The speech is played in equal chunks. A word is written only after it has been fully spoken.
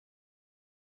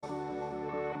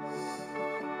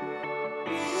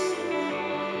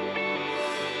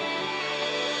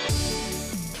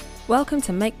Welcome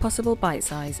to Make Possible Bite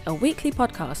Size, a weekly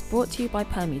podcast brought to you by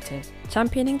Permutive,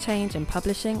 championing change in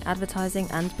publishing, advertising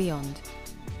and beyond.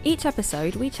 Each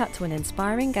episode, we chat to an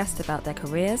inspiring guest about their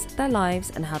careers, their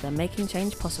lives and how they're making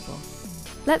change possible.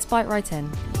 Let's bite right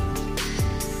in.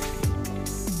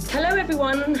 Hello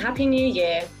everyone, Happy New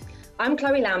Year. I'm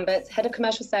Chloe Lambert, Head of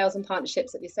Commercial Sales and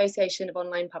Partnerships at the Association of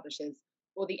Online Publishers,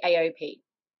 or the AOP.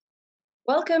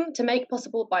 Welcome to Make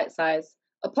Possible Bite Size,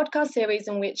 a podcast series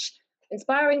in which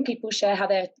inspiring people share how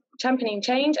they're championing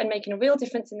change and making a real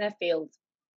difference in their field.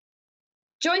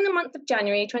 During the month of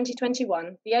January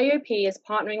 2021, the AOP is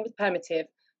partnering with Permutive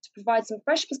to provide some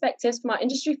fresh perspectives from our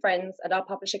industry friends and our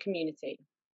publisher community.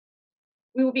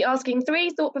 We will be asking 3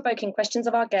 thought-provoking questions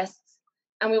of our guests,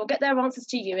 and we will get their answers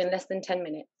to you in less than 10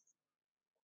 minutes.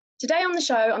 Today on the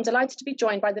show, I'm delighted to be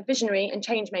joined by the visionary and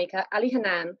changemaker, Ali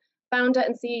Hannan, founder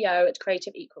and CEO at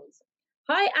Creative Equals.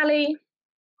 Hi, Ali.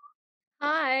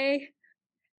 Hi.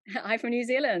 I'm from New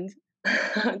Zealand.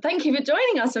 Thank you for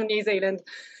joining us from New Zealand.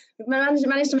 We've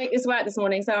managed to make this work this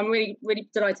morning, so I'm really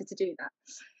delighted to do that.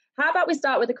 How about we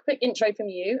start with a quick intro from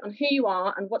you on who you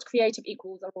are and what Creative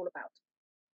Equals are all about?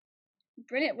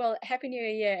 Brilliant. Well, Happy New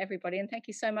Year, everybody, and thank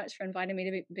you so much for inviting me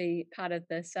to be part of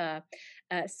this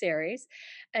series.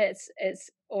 It's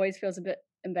always feels a bit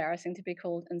embarrassing to be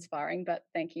called inspiring, but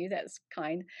thank you. That's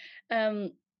kind.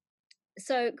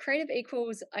 So Creative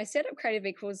Equals, I set up Creative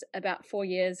Equals about 4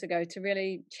 years ago to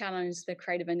really challenge the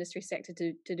creative industry sector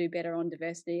to do better on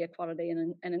diversity, equality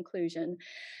and inclusion.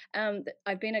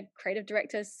 I've been a creative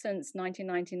director since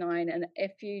 1999, and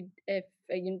if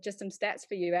just some stats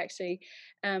for you, actually,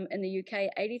 in the UK,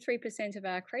 83% of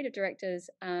our creative directors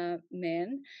are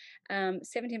men,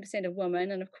 17% are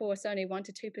women, and of course, only 1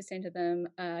 to 2% of them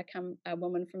are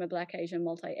women from a Black, Asian,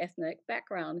 multi-ethnic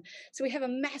background. So we have a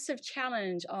massive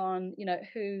challenge on,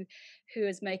 who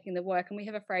is making the work, and we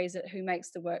have a phrase that who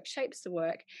makes the work shapes the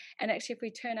work. And actually, if we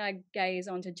turn our gaze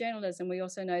onto journalism, we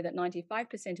also know that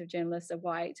 95% of journalists are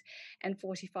white, and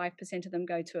 45% of them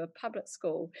go to a public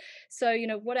school. So,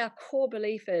 what our core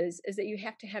belief is that you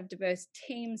have to have diverse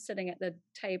teams sitting at the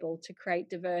table to create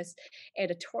diverse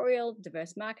editorial,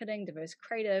 diverse marketing, diverse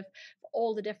creative, for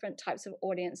all the different types of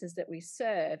audiences that we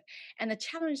serve. And the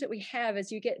challenge that we have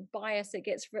is you get bias that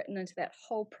gets written into that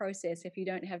whole process if you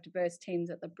don't have diverse teams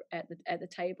at the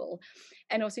table.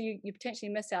 And also you potentially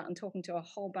miss out on talking to a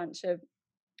whole bunch of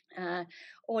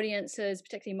audiences,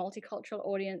 particularly multicultural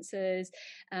audiences,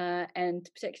 and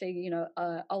particularly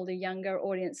older, younger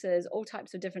audiences, all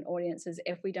types of different audiences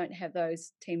if we don't have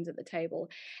those teams at the table.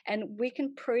 And we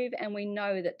can prove and we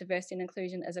know that diversity and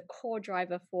inclusion is a core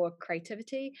driver for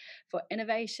creativity, for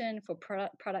innovation, for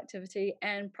productivity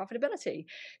and profitability.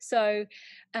 So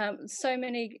so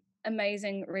many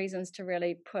amazing reasons to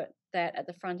really put that at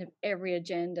the front of every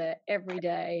agenda, every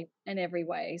day, in every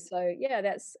way. So yeah,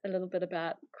 that's a little bit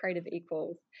about Creative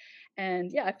Equals. And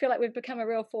yeah, I feel like we've become a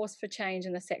real force for change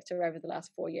in the sector over the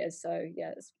last 4 years. So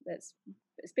yeah,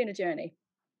 it's been a journey.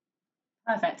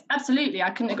 Perfect. Absolutely.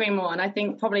 I couldn't agree more. And I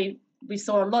think probably we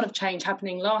saw a lot of change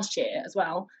happening last year as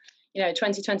well.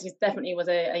 2020 definitely was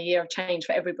a year of change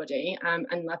for everybody. And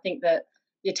I think that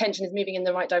the attention is moving in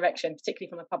the right direction, particularly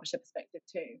from a publisher perspective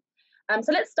too.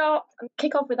 So let's start and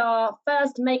kick off with our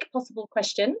first Make Possible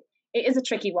question. It is a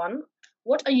tricky one.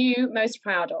 What are you most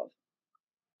proud of?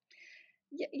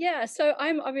 Yeah, so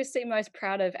I'm obviously most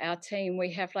proud of our team.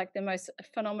 We have like the most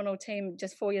phenomenal team.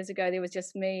 Just 4 years ago, there was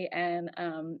just me and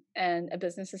a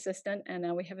business assistant, and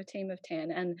now we have a team of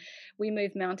 10, and we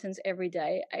move mountains every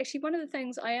day. Actually, one of the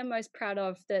things I am most proud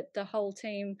of that the whole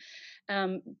team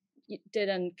did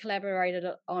and collaborated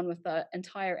on with the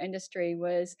entire industry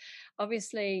was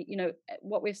obviously,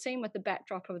 what we've seen with the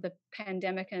backdrop of the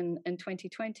pandemic in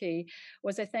 2020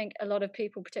 was, I think, a lot of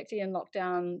people, particularly in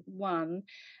lockdown 1,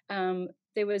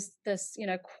 there was this,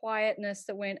 quietness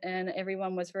that went in.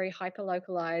 Everyone was very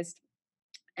hyper-localized.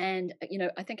 And,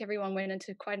 I think everyone went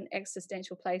into quite an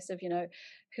existential place of,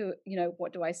 who,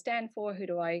 what do I stand for? Who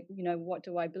do I, what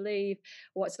do I believe?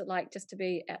 What's it like just to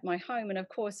be at my home? And of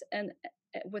course, and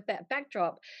with that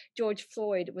backdrop, George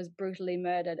Floyd was brutally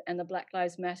murdered, and the Black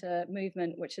Lives Matter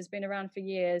movement, which has been around for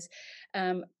years,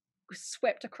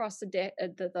 swept across the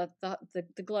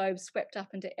globe, swept up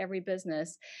into every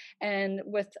business. And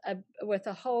with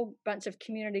a whole bunch of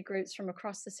community groups from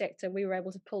across the sector, we were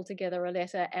able to pull together a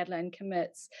letter, Adlan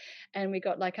Commits, and we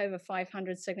got like over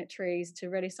 500 signatories to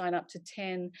really sign up to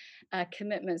 10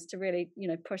 commitments to really,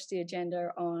 push the agenda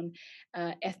on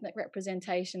ethnic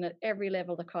representation at every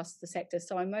level across the sector.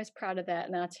 So I'm most proud of that.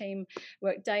 And our team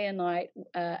worked day and night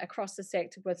across the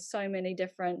sector with so many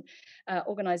different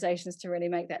organizations to really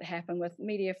make that happen. happen with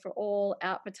Media for All,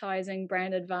 advertising,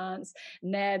 Brand Advance,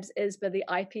 NABS, ISBA, the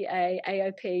IPA,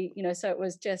 AOP, so it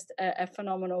was just a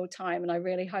phenomenal time. And I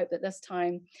really hope that this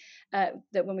time, that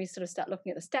when we sort of start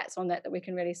looking at the stats on that we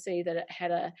can really see that it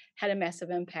had a massive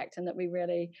impact and that we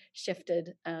really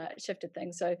shifted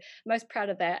things. So most proud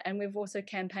of that. And we've also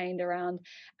campaigned around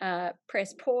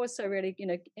press pause. So really,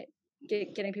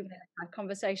 getting people to have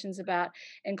conversations about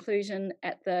inclusion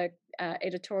at the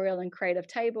editorial and creative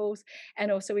tables.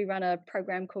 And also we run a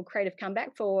program called Creative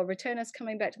Comeback for returners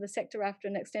coming back to the sector after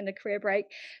an extended career break.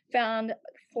 Found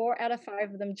 4 out of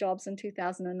 5 of them jobs in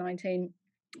 2019.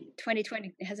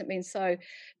 2020 hasn't been so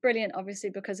brilliant, obviously,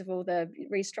 because of all the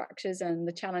restructures and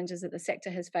the challenges that the sector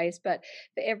has faced. But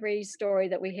for every story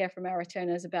that we hear from our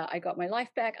returners about, I got my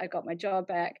life back, I got my job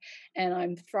back, and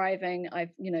I'm thriving,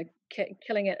 I've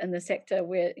killing it in the sector,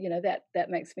 where that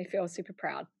makes me feel super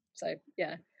proud. So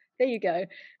yeah, there you go.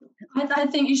 I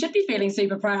think you should be feeling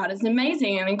super proud. It's an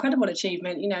amazing and incredible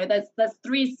achievement. There's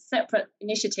 3 separate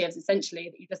initiatives essentially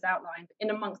that you just outlined in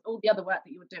amongst all the other work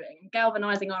that you're doing. And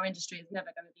galvanizing our industry is never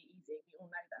going to be easy. We all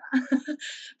know that.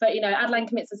 But Adeline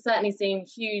Commits has certainly seen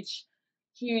huge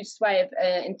sway of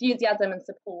enthusiasm and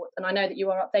support. And I know that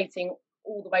you are updating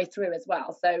all the way through as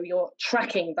well. So you're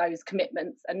tracking those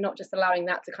commitments and not just allowing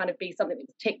that to kind of be something that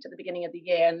was ticked at the beginning of the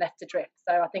year and left adrift.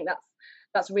 So I think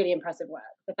that's really impressive work.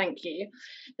 So thank you.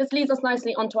 This leads us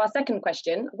nicely onto our second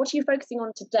question. What are you focusing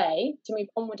on today to move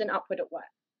onward and upward at work?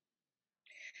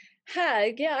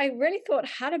 Yeah, I really thought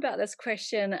hard about this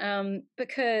question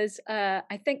because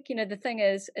I think, the thing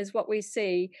is what we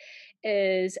see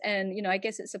is, and, I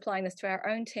guess it's applying this to our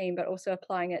own team, but also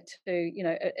applying it to,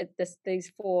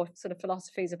 these 4 sort of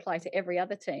philosophies apply to every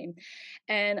other team.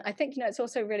 And I think, it's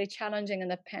also really challenging in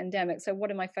the pandemic. So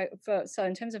so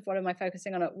in terms of what am I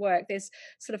focusing on at work, there's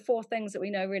sort of 4 things that we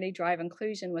know really drive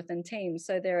inclusion within teams.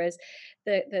 So there is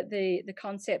the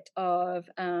concept of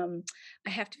I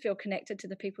have to feel connected to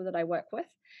the people that I work with.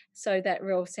 So that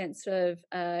real sense of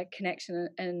connection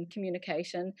and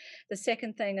communication. The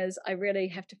second thing is I really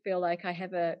have to feel like I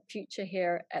have a future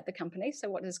here at the company. So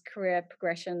what does career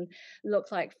progression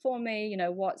look like for me?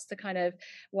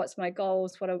 What's my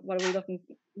goals? What are we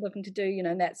looking to do?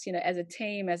 And that's, as a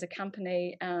team, as a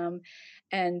company, and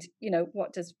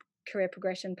what does career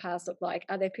progression paths look like?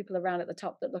 Are there people around at the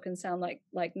top that look and sound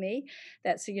like me?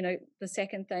 That's the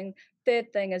second thing.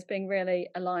 Third thing is being really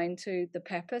aligned to the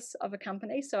purpose of a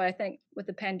company. So I think with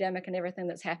the pandemic and everything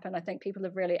that's happened, I think people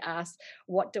have really asked,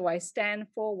 what do I stand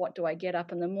for? What do I get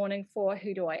up in the morning for?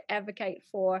 Who do I advocate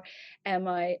for? Am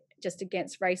I just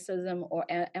against racism, or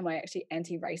am I actually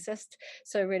anti-racist?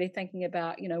 So really thinking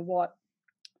about what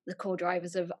the core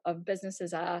drivers of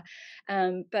businesses are,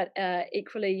 but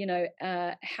equally,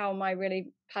 how am I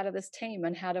really part of this team,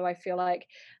 and how do I feel like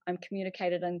I'm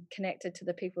communicated and connected to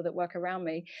the people that work around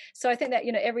me? So I think that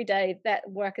every day that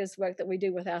work is work that we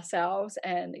do with ourselves,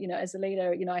 and as a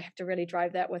leader, I have to really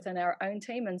drive that within our own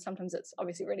team. And sometimes it's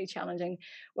obviously really challenging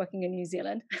working in New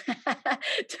Zealand,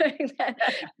 doing that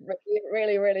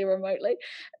really, really remotely.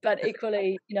 But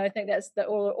equally, I think that's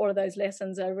all of those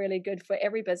lessons are really good for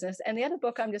every business. And the other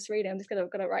book I'm just reading, I'm just going to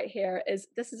got it right here,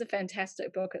 this is a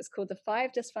fantastic book. It's called The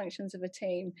 5 Dysfunctions of a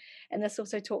Team, and this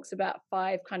also talks about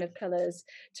 5 kind of pillars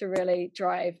to really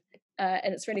drive.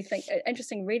 And it's really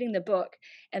interesting reading the book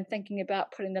and thinking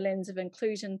about putting the lens of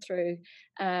inclusion through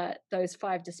those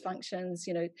 5 dysfunctions.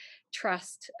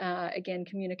 Trust, again,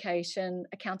 communication,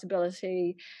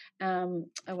 accountability.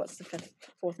 What's the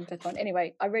 4th and 5th one?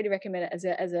 Anyway, I really recommend it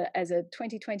as a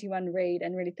 2021 read,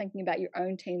 and really thinking about your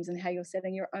own teams and how you're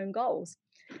setting your own goals.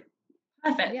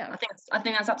 Perfect. Yeah. I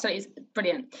think that's absolutely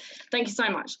brilliant. Thank you so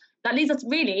much. That leads us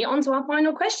really onto our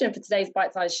final question for today's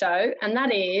Bite Size Show, and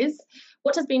that is,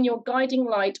 what has been your guiding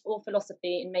light or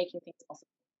philosophy in making things possible?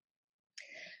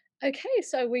 Okay,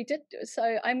 so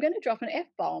I'm going to drop an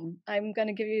F-bomb. I'm going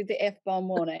to give you the F-bomb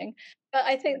warning. But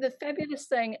I think the fabulous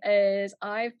thing is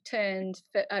I'm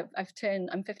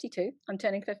 52. I'm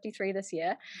turning 53 this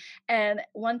year. And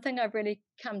one thing I've really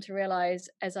come to realize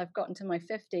as I've gotten to my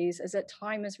 50s is that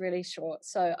time is really short.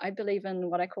 So I believe in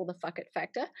what I call the fuck it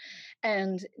factor,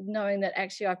 and knowing that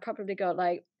actually I've probably got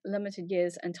like limited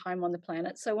years and time on the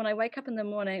planet. So when I wake up in the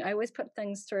morning, I always put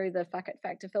things through the fuck it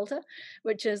factor filter,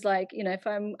 which is like, if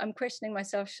I'm questioning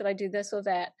myself, should I do this or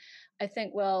that? I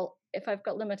think, well, if I've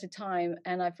got limited time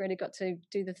and I've really got to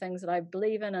do the things that I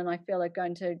believe in and I feel like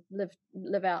going to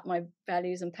live out my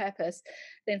values and purpose,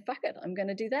 then fuck it, I'm going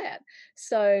to do that.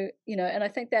 So, and I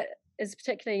think that is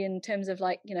particularly in terms of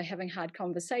like, having hard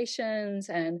conversations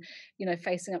and,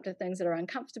 facing up to things that are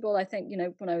uncomfortable. I think,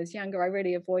 when I was younger, I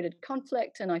really avoided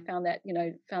conflict, and I found that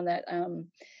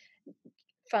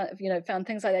found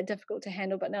things like that difficult to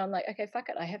handle. But now I'm like, okay, fuck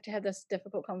it. I have to have this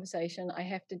difficult conversation. I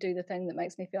have to do the thing that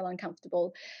makes me feel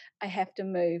uncomfortable. I have to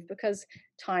move because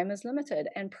time is limited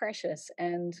and precious,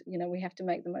 and we have to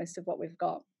make the most of what we've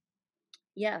got.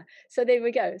 Yeah. So there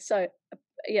we go. So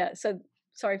So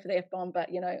sorry for the F-bomb, but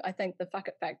I think the fuck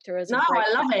it factor is I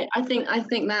love it. I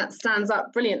think that stands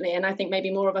up brilliantly, and I think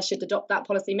maybe more of us should adopt that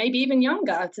policy, maybe even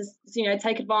younger, to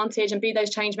take advantage and be those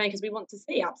change makers we want to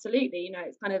see. Absolutely.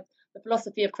 It's kind of the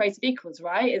philosophy of creative equals,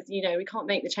 right? Is we can't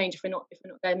make the change if we're not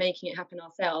there making it happen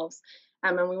ourselves.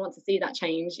 And we want to see that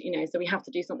change, so we have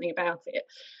to do something about it.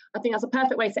 I think that's a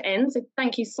perfect way to end. So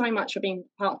thank you so much for being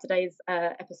part of today's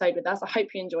episode with us. I hope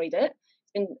you enjoyed it.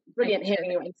 It's been brilliant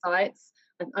hearing your insights.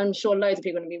 I'm sure loads of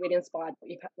people are going to be really inspired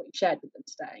by what you shared with them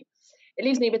today. It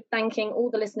leaves me with thanking all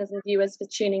the listeners and viewers for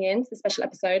tuning in to the special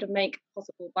episode of Make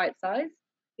Possible Bite Size.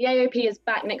 The AOP is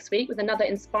back next week with another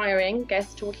inspiring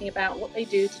guest talking about what they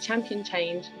do to champion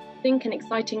change, think in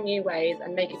exciting new ways,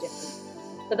 and make a difference.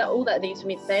 So all that leaves for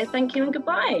me today is thank you and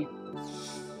goodbye.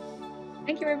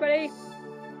 Thank you, everybody.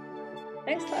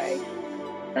 Thanks, Chloe.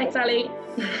 Thanks, Ali.